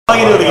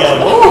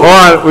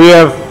on. We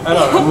have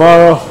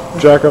Morrow,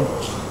 Jacob,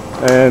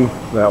 and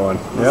that one.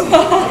 Yep.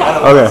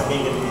 Okay.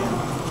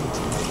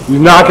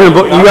 You're not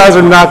gonna. You guys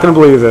are not gonna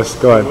believe this.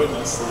 Go ahead.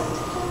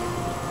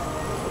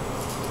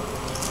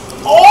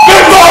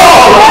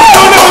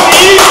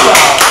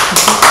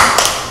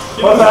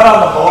 Put that on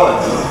the board.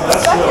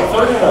 That's good.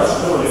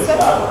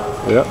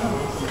 Yep.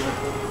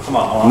 Come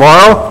on,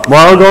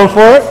 Morrow going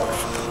for it?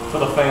 for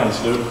the fans,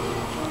 dude.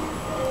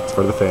 It's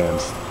for the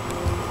fans.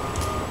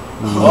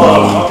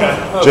 Oh, okay.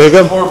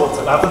 Jacob? Horrible.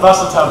 Not the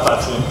best attempt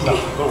I've seen. No,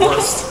 the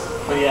worst.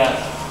 But yeah,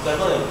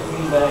 definitely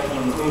lean back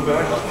and lean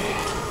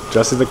back.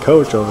 Jesse the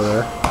coach over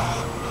there.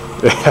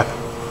 Yeah.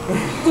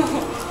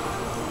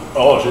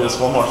 Oh, geez,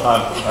 one more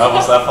time.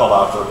 That felt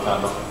awkward,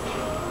 kind of.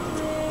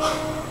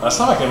 Last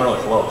time I came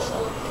really close.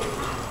 So.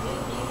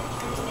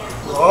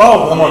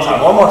 Oh, one more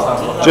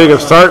time. Jacob,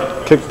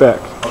 start, kick back.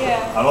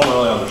 Yeah. I don't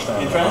really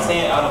understand. You're trying to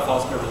stay out of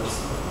false curve as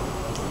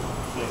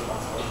big as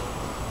possible.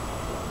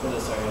 Good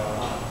to start out.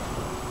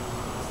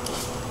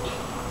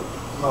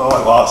 Oh, I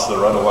lost it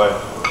right away.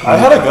 I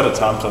had a good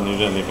attempt and you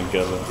didn't even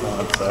give it. Oh,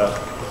 that's sad.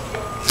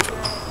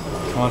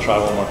 I want to try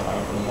one more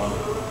time for the one.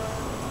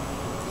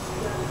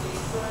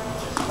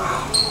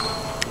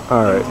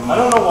 All right. I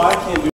don't know why I can't do